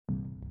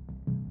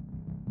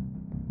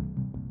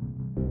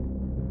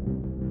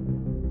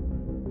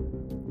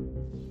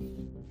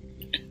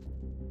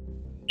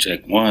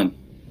Check one.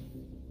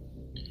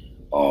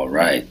 All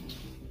right.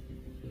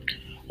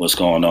 What's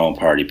going on,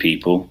 party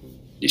people?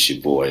 It's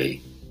your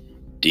boy,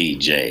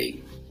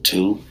 DJ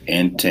 2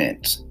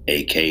 Intense,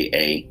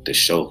 aka The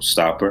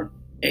Showstopper,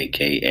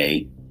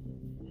 aka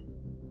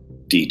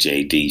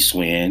DJ D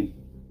Swin.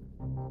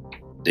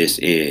 This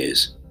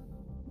is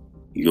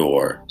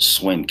your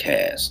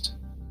Swincast.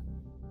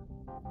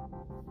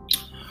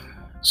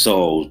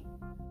 So,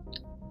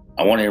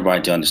 I want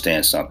everybody to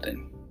understand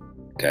something,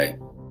 okay?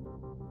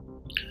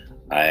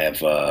 I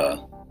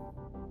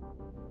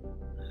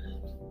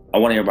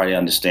want everybody to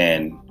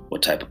understand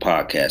what type of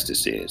podcast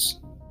this is,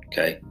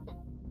 okay?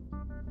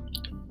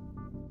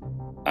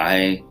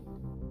 I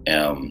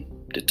am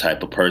the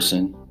type of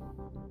person,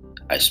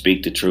 I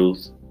speak the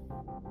truth.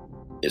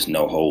 It's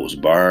no holds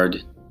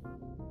barred.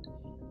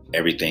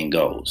 Everything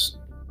goes.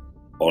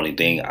 Only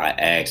thing I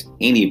ask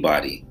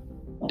anybody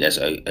that's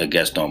a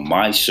guest on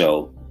my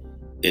show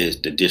is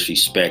the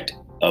disrespect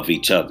of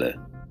each other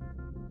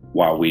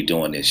while we're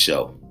doing this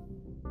show.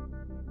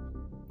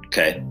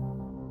 Okay?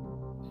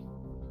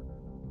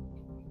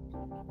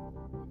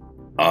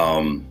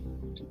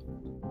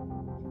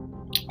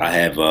 I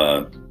have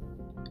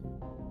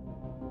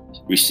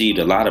received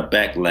a lot of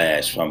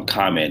backlash from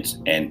comments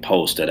and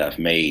posts that I've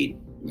made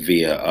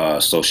via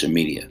social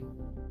media.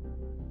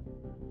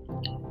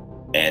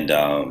 And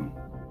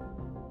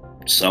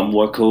some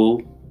were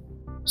cool,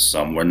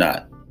 some were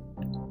not.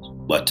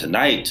 But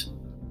tonight,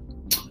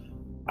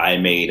 I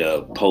made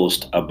a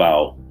post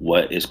about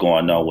what is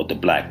going on with the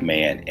black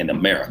man in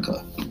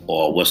America,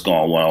 or what's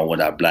going on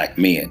with our black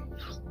men.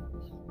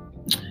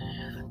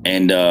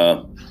 And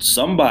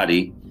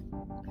somebody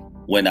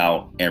went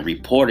out and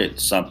reported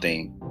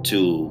something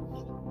to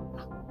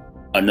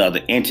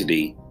another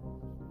entity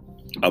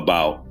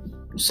about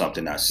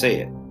something I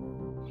said.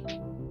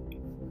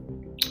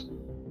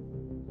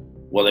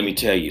 Well, let me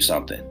tell you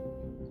something.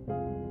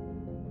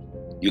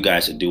 You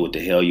guys can do what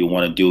the hell you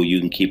want to do. You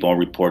can keep on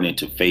reporting it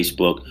to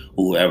Facebook,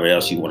 whoever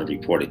else you want to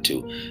report it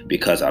to,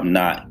 because I'm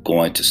not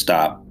going to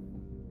stop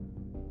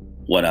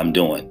what I'm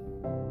doing.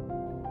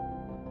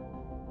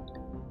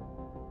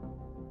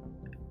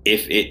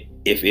 If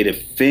it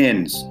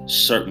offends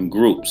certain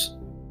groups,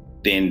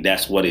 then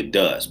that's what it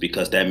does,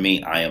 because that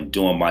means I am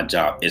doing my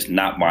job. It's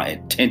not my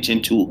intention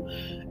to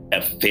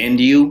offend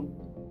you,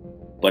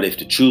 but if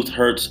the truth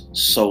hurts,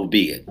 so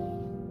be it.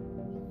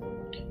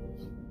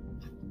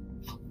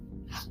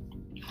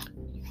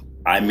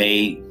 I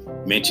made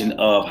mention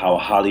of how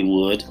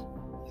Hollywood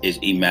is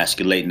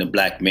emasculating the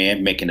black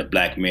man, making the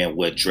black man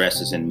wear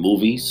dresses in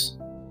movies,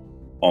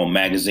 on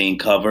magazine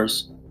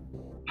covers.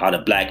 How the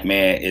black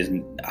man is,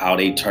 how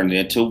they turn it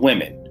into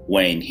women,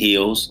 wearing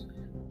heels,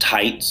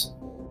 tights,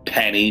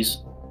 panties,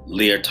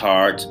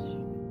 leotards.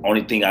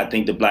 Only thing I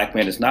think the black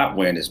man is not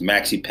wearing is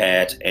maxi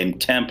pads and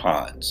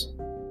tampons.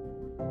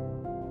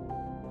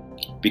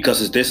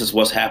 Because this is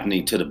what's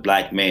happening to the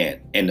black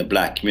man in the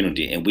black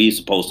community. And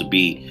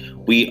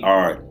we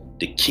are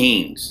the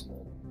kings.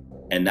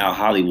 And now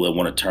Hollywood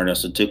want to turn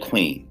us into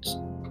queens.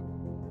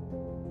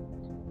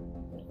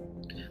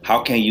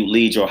 How can you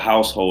lead your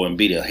household and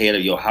be the head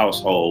of your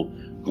household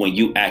when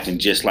you acting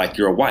just like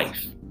your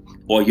wife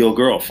or your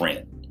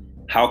girlfriend?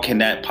 How can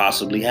that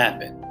possibly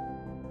happen?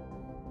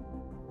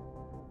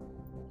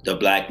 The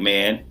black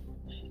man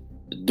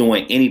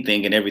doing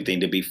anything and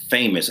everything to be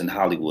famous in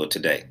Hollywood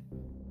today,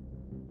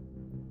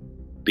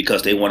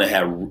 because they want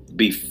to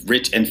be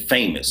rich and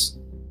famous.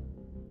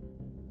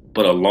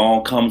 But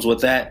along comes with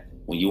that,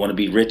 when you want to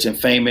be rich and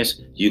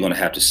famous, you're going to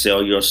have to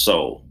sell your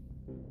soul.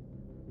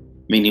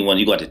 Meaning when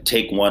you got to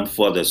take one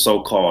for the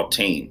so-called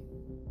team.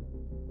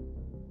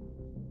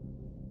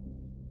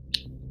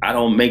 I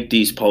don't make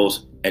these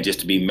posts and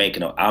just to be making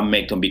them. I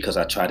make them because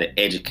I try to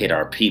educate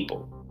our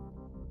people.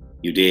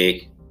 You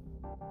dig?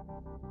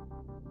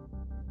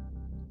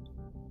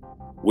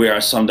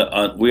 Some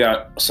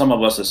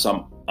of us are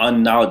some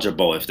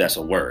unknowledgeable, if that's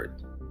a word.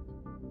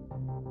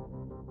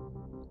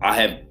 I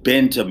have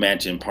been to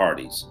mansion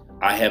parties.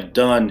 I have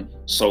done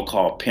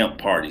so-called pimp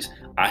parties.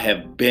 I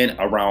have been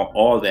around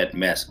all that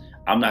mess.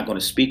 I'm not going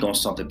to speak on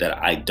something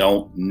that I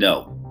don't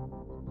know.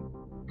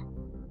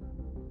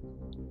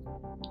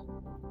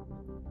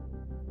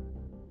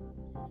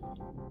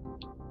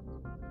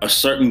 A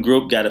certain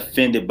group got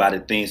offended by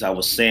the things I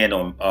was saying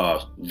on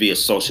via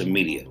social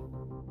media.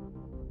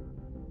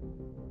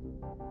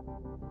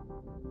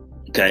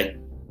 Okay?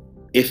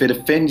 If it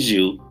offends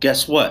you,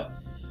 guess what?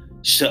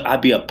 Should I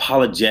be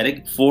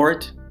apologetic for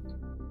it?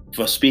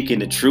 For speaking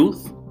the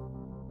truth?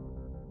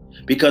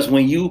 Because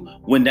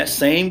when that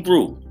same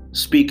group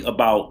speak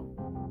about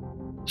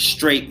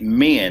straight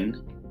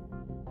men,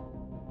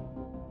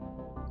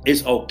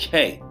 it's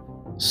okay.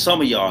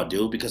 Some of y'all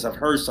do, because I've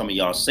heard some of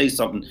y'all say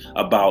something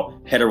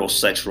about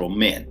heterosexual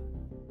men.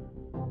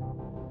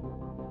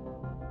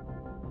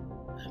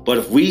 But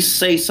if we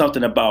say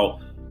something about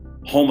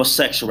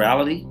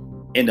homosexuality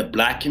in the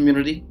black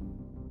community,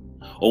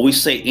 or we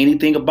say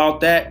anything about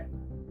that,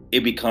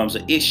 it becomes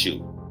an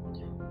issue.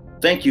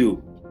 Thank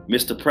you,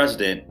 Mr.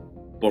 President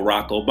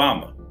Barack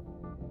Obama.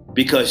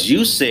 Because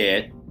you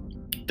said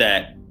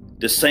that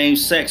the same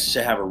sex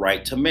should have a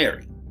right to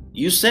marry.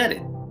 You said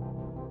it.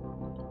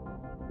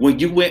 When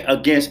you went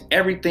against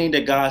everything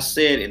that God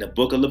said in the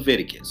book of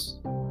Leviticus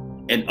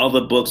and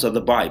other books of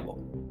the Bible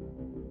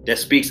that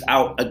speaks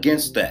out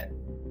against that.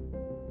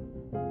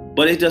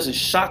 But it doesn't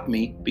shock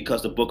me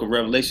because the book of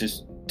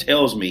Revelations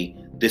tells me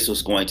this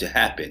was going to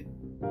happen.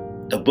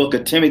 The book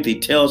of Timothy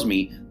tells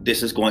me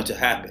this is going to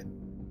happen.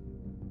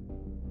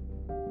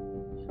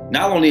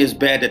 Not only is it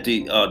bad that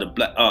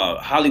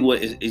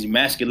Hollywood is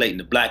emasculating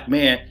the black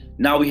man,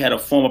 now we had a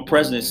former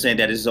president saying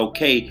that it's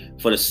okay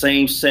for the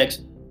same sex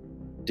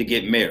to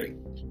get married.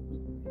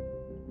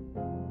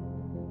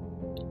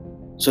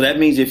 So that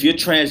means if you're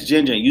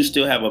transgender and you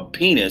still have a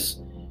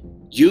penis,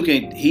 you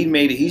can.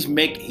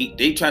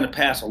 They trying to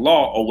pass a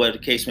law or whatever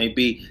the case may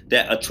be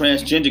that a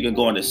transgender can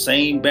go in the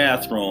same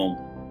bathroom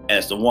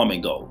as the woman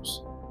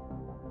goes.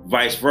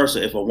 Vice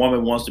versa, if a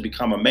woman wants to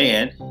become a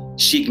man,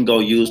 she can go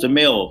use the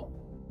male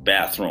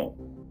bathroom.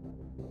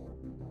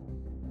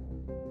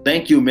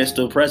 Thank you,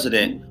 Mr.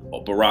 President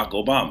Barack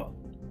Obama,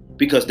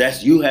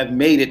 because you have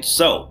made it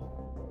so.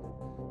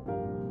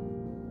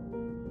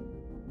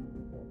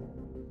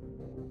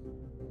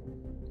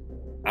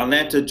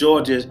 Atlanta,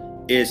 Georgia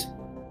is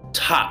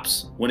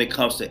tops when it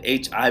comes to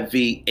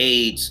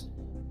HIV/AIDS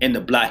in the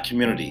black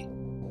community.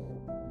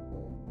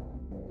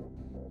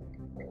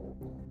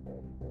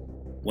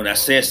 When I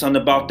said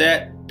something about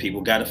that,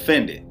 people got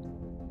offended.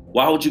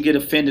 Why would you get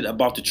offended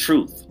about the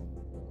truth?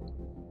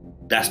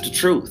 That's the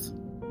truth.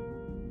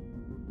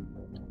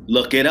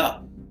 Look it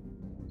up.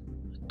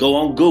 Go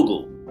on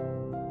Google.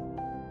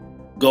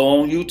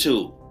 Go on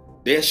YouTube.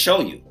 They'll show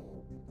you.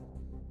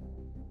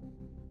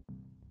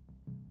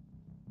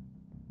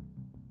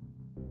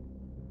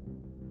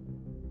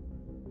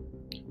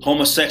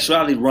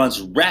 Homosexuality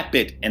runs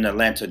rapid in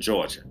Atlanta,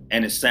 Georgia,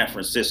 and in San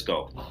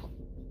Francisco.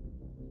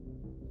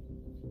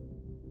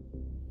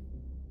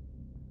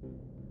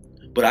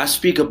 But I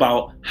speak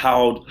about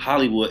how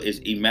Hollywood is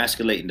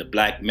emasculating the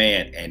black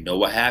man, and know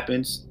what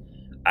happens?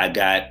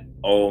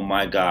 Oh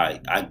my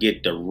God, I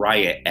get the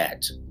riot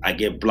act. I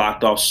get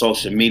blocked off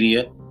social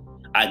media.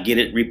 I get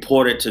it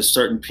reported to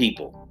certain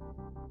people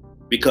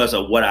because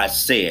of what I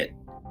said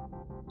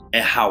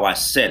and how I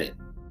said it.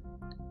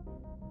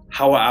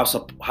 How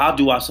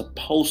do I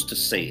supposed to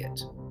say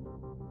it?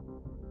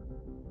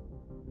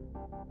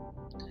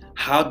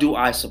 How do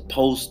I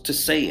supposed to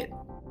say it?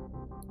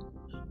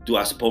 Do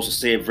I supposed to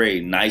say it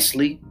very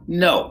nicely?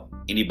 No.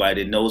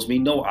 Anybody that knows me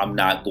know I'm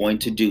not going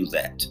to do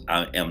that.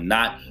 I am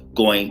not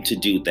going to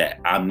do that.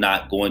 I'm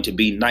not going to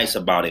be nice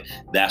about it.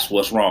 That's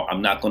what's wrong.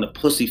 I'm not going to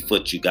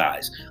pussyfoot you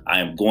guys. I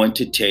am going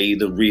to tell you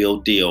the real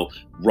deal,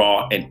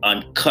 raw and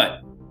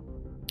uncut.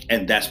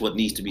 And that's what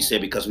needs to be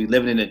said, because we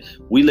living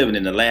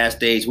in the last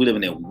days. We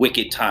living in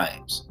wicked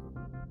times.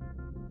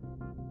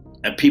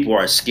 And people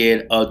are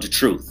scared of the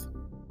truth.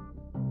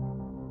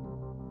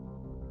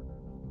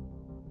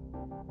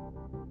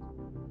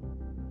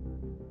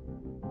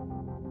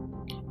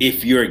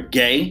 If you're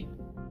gay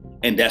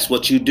and that's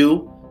what you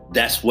do,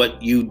 that's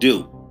what you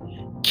do.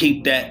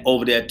 Keep that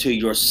over there to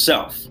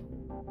yourself.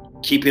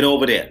 Keep it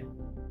over there.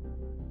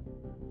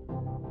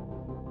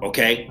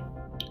 Okay?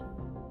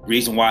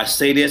 Reason why I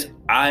say this,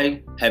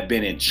 I have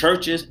been in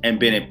churches and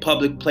been in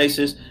public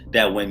places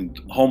that when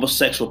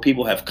homosexual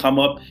people have come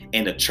up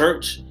in the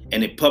church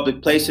and in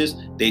public places,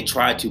 they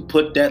try to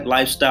put that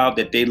lifestyle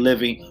that they're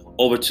living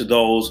over to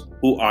those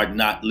who are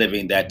not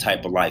living that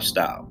type of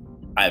lifestyle.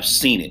 I've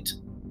seen it.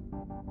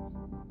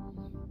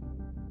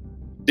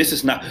 This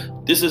is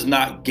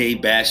not gay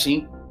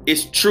bashing.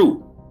 It's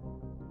true.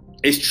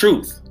 It's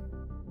truth.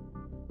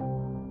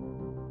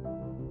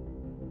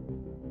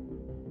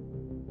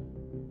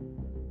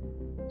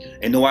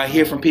 And though I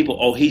hear from people,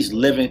 oh, he's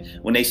living,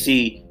 when they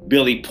see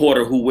Billy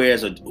Porter who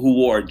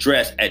wore a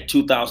dress at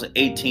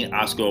 2018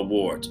 Oscar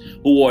Awards,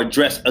 who wore a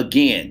dress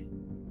again.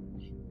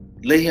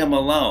 Leave him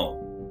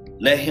alone.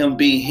 Let him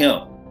be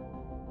him.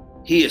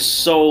 He is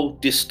so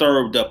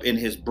disturbed up in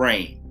his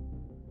brain.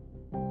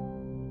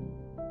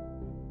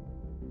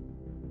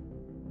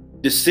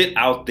 To sit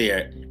out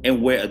there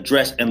and wear a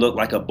dress and look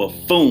like a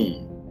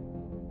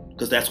buffoon.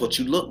 Because that's what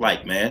you look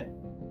like, man.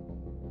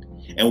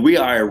 And we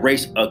are a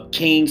race of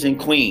kings and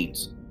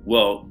queens.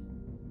 Well,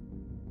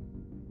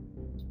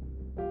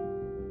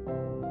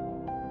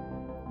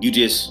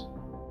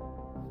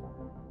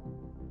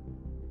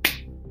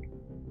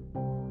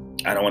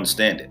 I don't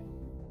understand it.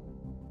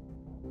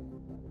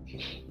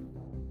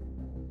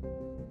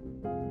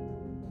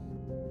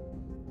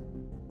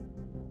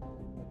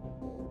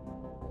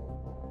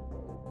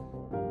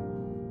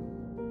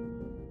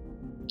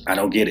 I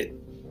don't get it.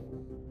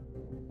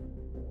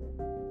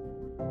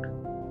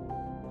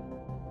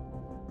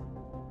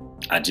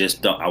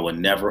 I will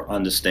never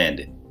understand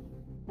it.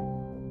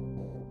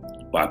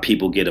 Why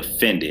people get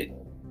offended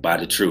by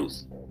the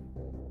truth.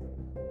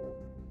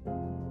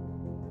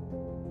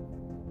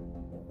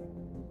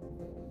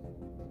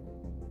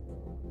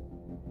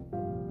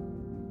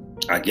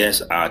 I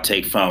guess I'll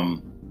take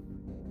from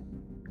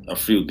a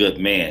few good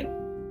men.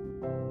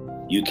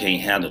 You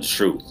can't handle the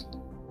truth.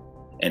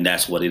 And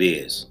that's what it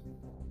is.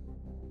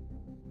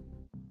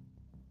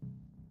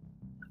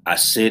 I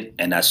sit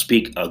and I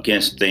speak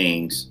against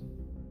things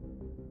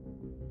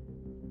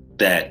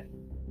that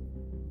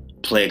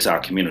plagues our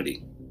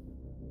community.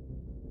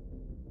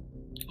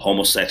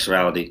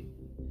 Homosexuality,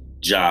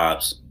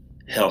 jobs,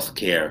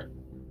 healthcare,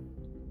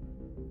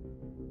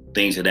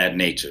 things of that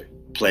nature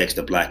plagues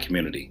the Black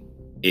community.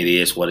 It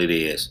is what it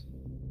is.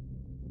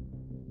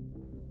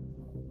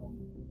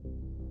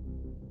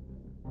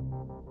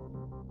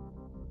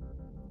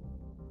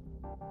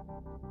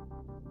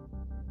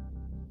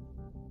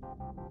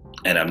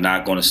 And I'm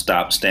not going to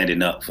stop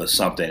standing up for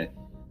something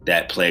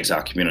that plagues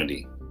our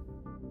community.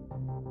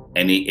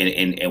 And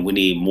we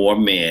need more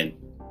men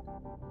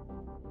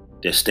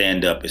that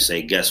stand up and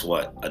say, guess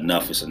what?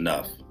 Enough is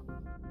enough.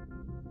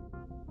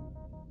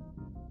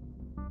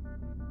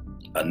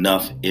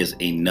 Enough is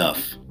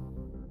enough.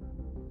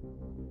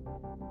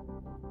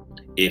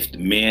 If the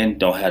men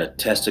don't have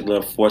the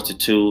testicular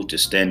fortitude to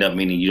stand up,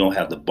 meaning you don't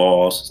have the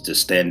balls to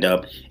stand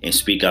up and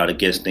speak out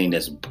against things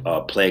that's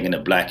plaguing the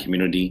Black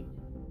community,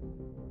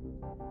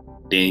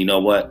 then you know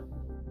what?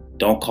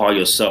 Don't call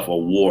yourself a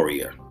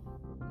warrior.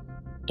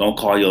 Don't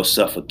call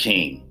yourself a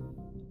king.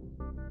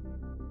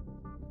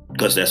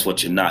 Because that's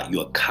what you're not.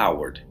 You're a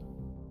coward.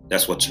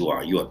 That's what you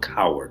are. You're a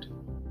coward.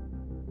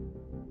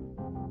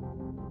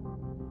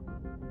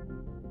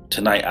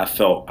 Tonight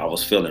I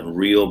was feeling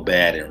real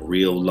bad and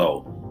real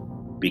low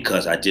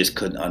because I just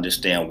couldn't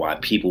understand why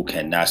people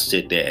cannot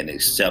sit there and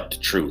accept the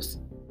truth.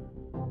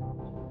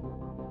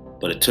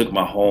 But it took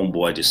my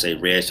homeboy to say,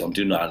 Reg,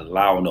 do not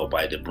allow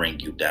nobody to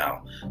bring you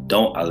down.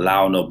 Don't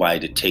allow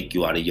nobody to take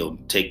you out of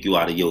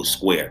your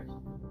square.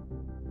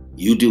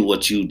 You do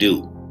what you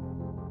do.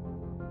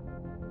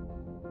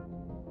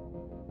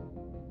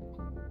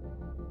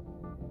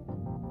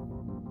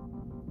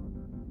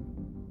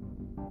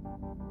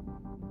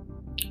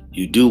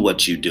 You do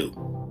what you do.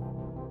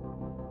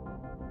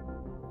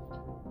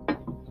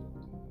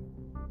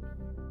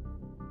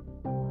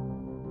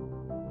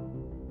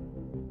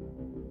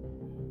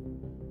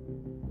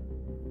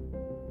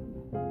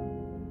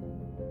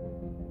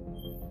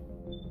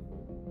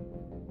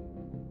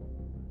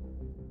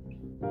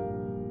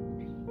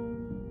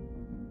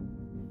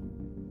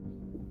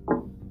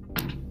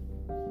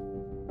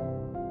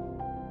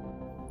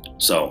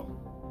 So,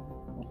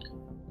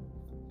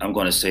 I'm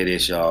going to say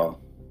this, y'all,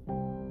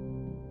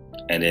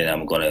 and then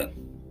I'm going to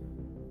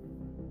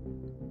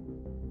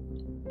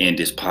end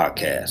this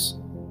podcast.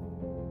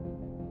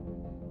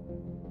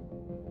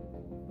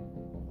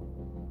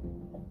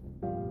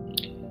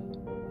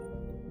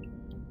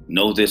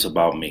 Know this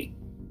about me.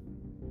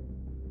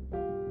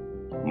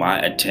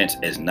 My intent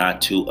is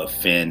not to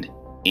offend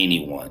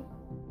anyone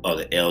of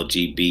the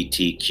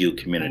LGBTQ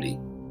community.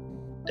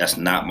 That's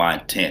not my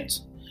intent.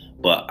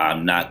 But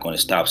I'm not going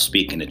to stop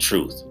speaking the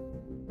truth.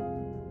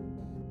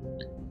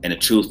 And the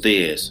truth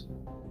is,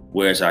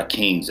 where's our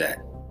kings at?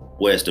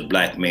 Where's the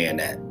Black man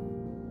at?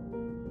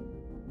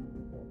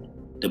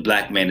 The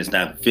Black man is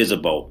not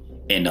visible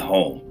in the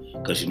home.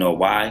 Because you know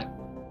why?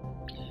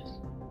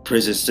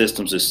 Prison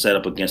systems is set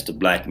up against the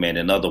Black man.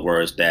 In other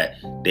words, that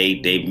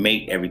they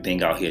make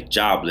everything out here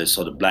jobless,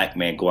 so the Black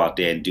man go out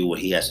there and do what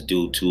he has to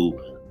do to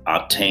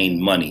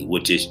obtain money,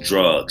 which is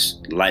drugs,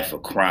 life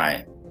of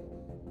crime.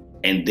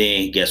 And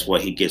then guess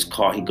what? He gets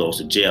caught. He goes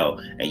to jail,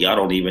 and y'all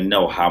don't even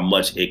know how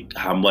much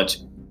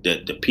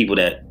the people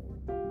that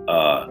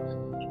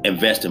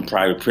invest in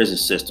private prison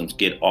systems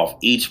get off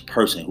each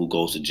person who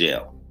goes to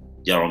jail.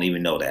 Y'all don't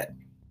even know that.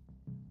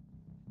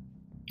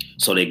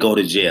 So they go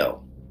to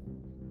jail,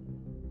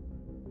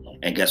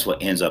 and guess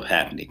what ends up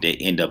happening? They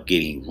end up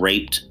getting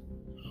raped,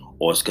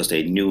 or it's because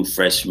they knew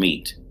fresh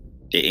meat.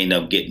 They end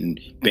up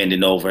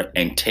bending over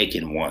and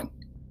taking one,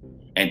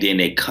 and then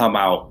they come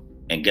out.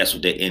 And guess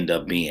what they end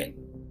up being?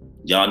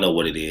 Y'all know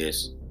what it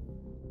is.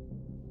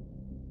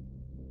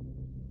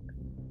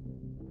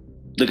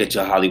 Look at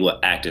your Hollywood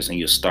actors and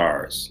your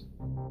stars.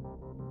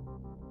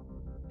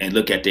 And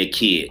look at their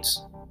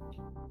kids.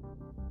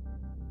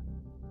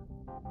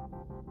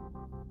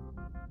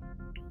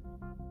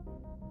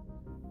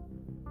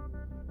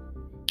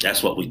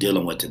 That's what we're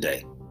dealing with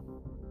today.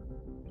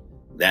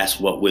 That's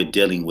what we're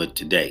dealing with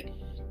today.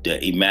 The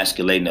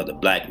emasculating of the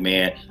Black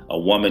man. A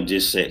woman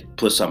just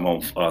put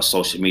something on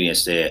social media and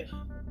said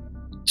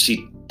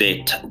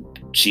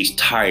she's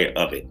tired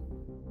of it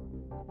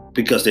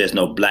because there's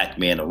no Black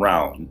man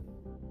around.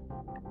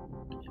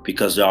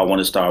 Because y'all want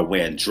to start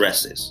wearing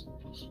dresses,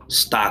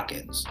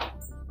 stockings,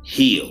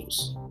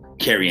 heels,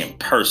 carrying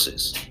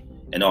purses,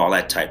 and all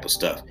that type of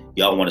stuff.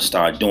 Y'all want to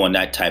start doing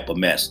that type of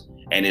mess,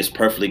 and it's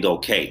perfectly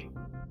okay.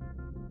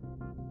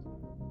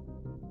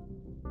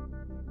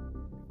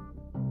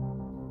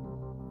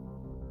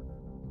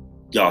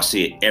 Y'all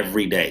see it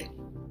every day.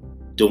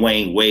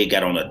 Dwayne Wade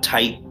got on a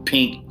tight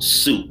pink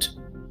suit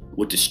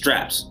with the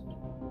straps.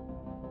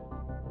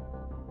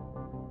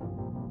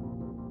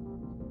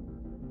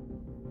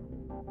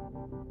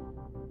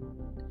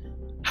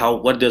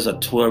 What does a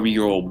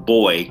 12-year-old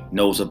boy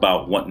knows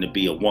about wanting to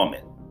be a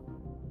woman?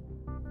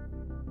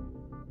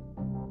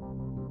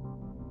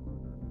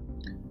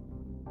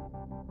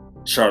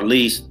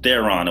 Charlize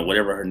Theron, or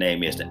whatever her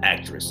name is, the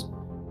actress.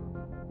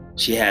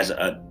 She has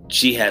a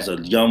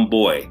young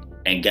boy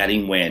and got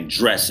him wearing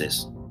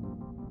dresses.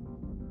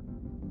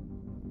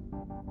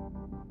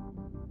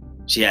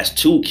 She has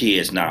 2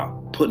 kids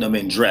now, putting them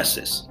in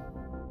dresses.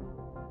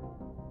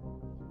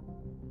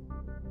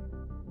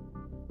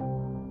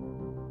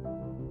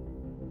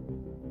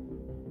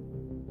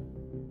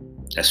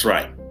 That's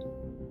right.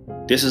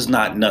 This is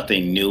not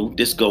nothing new.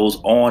 This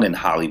goes on in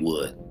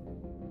Hollywood.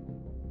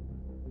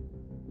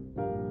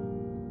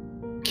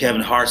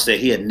 Kevin Hart said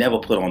he had never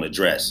put on a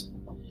dress.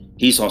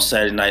 He's on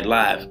Saturday Night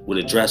Live with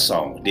a dress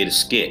on, did a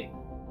skit.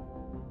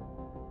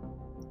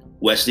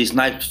 Wesley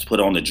Snipes put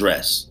on a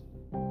dress.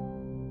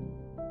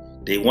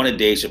 They wanted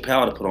Dave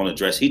Chappelle to put on a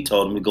dress. He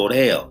told him to go to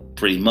hell,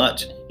 pretty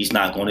much. He's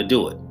not going to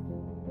do it.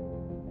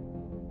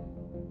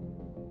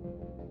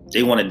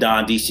 They wanted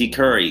Don D.C.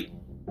 Curry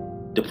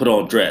to put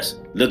on a dress.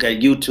 Look at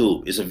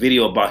YouTube. It's a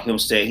video about him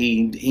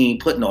saying he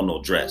ain't putting on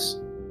no dress.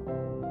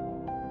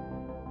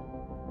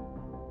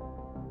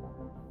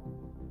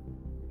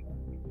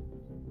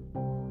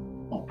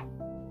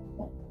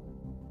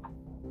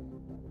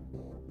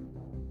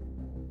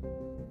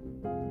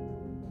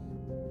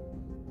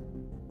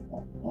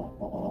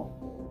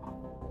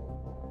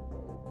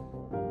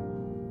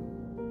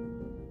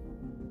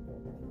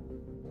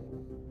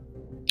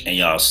 And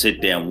y'all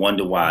sit there and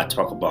wonder why I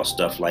talk about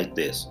stuff like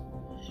this.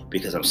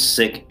 Because I'm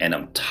sick and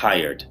I'm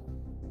tired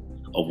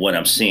of what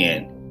I'm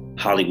seeing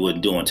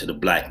Hollywood doing to the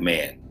black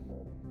man.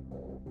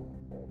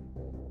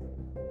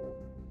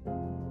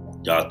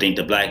 Y'all think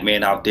the black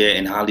man out there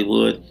in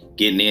Hollywood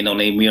getting in on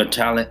their mere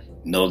talent?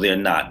 No, they're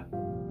not.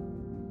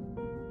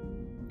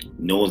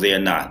 No, they're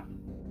not.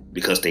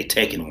 Because they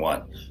taking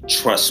one.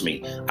 Trust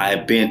me, I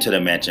have been to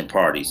the mansion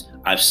parties.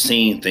 I've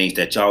seen things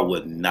that y'all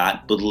would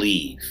not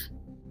believe.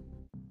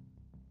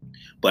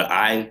 But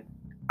I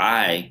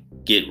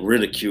get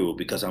ridiculed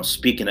because I'm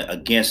speaking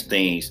against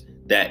things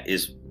that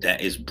is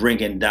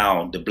bringing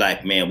down the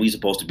black man. We're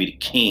supposed to be the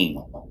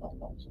king.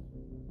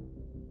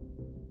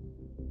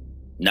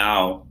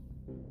 Now,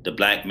 the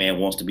black man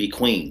wants to be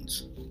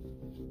queens.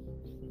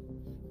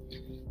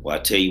 Well, I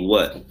tell you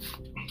what.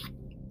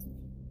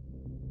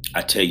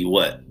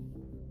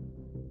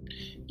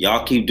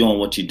 Y'all keep doing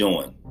what you're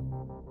doing.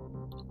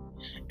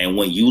 And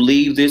when you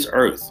leave this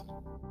earth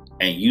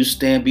and you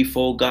stand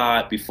before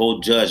God,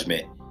 before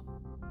judgment,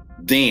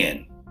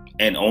 then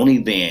and only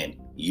then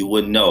you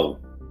will know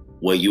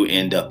where you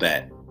end up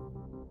at.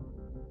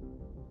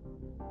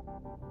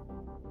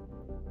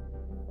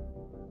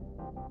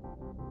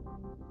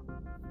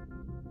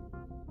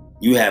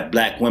 You have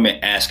black women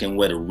asking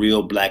where the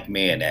real black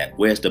man at.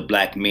 Where's the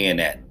black man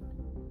at?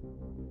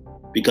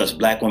 Because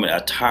black women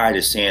are tired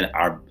of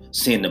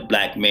seeing the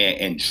black man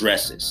in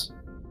dresses,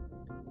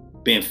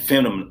 being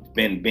feminine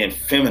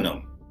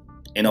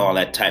and all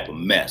that type of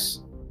mess.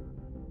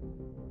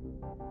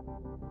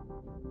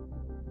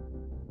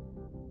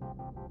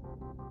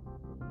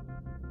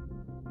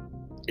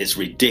 It's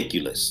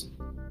ridiculous.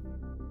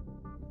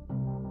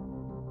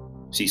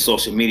 See,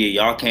 social media,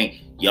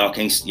 y'all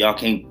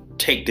can't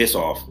take this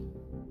off.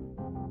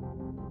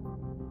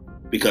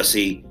 Because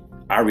see,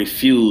 I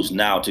refuse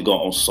now to go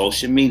on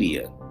social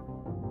media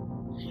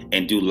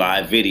and do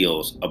live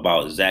videos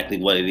about exactly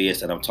what it is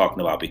that I'm talking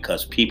about,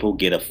 because people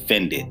get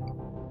offended.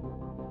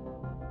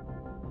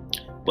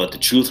 But the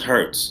truth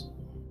hurts.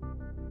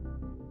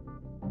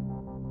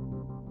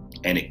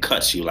 And it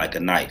cuts you like a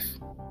knife.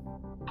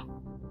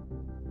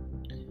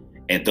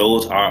 And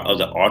those are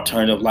other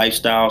alternative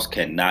lifestyles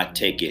cannot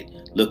take it.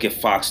 Look at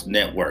Fox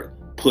Network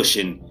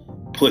pushing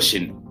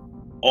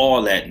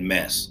all that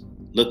mess.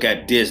 Look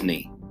at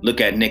Disney.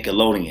 Look at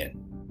Nickelodeon.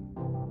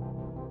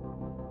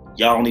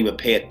 Y'all don't even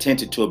pay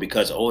attention to it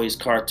because it's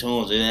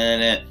cartoons.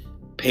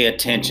 Pay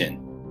attention.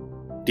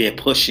 They're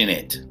pushing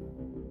it.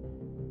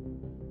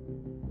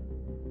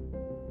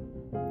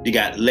 You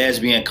got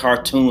lesbian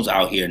cartoons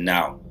out here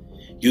now.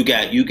 You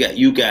got.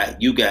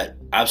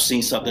 I've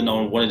seen something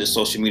on one of the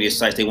social media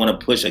sites. They want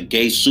to push a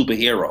gay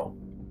superhero.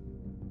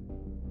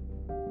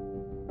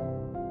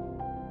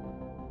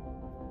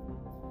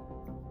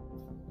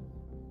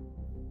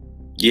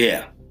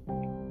 Yeah.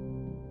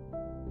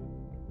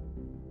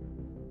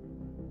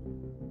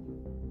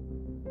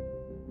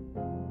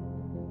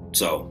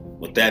 So,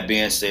 with that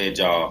being said,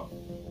 y'all,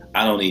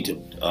 I don't need to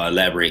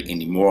elaborate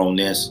any more on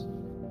this.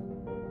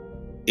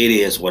 It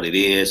is what it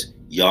is.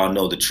 Y'all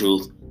know the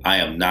truth. I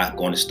am not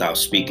going to stop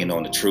speaking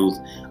on the truth.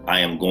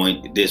 My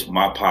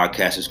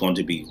podcast is going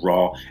to be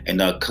raw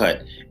and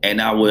uncut.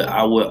 And I would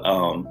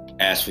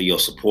ask for your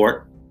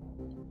support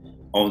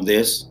on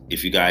this.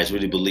 If you guys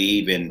really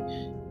believe in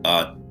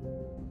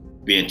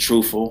being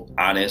truthful,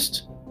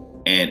 honest,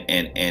 and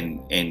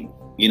getting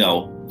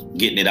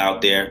it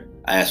out there,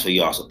 I ask for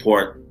y'all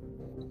support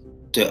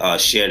to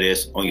share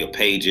this on your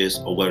pages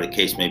or whatever the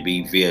case may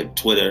be, via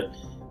Twitter,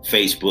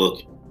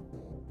 Facebook,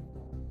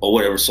 or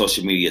whatever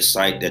social media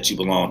site that you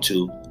belong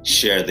to.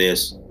 Share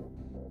this,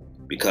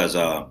 because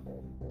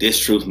this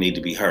truth needs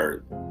to be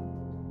heard.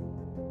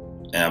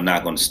 And I'm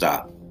not going to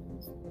stop.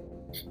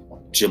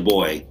 It's your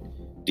boy,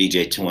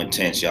 DJ Too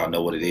Intense, y'all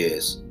know what it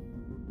is.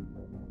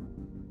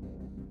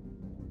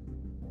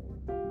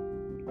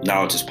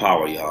 Knowledge is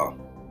power, y'all.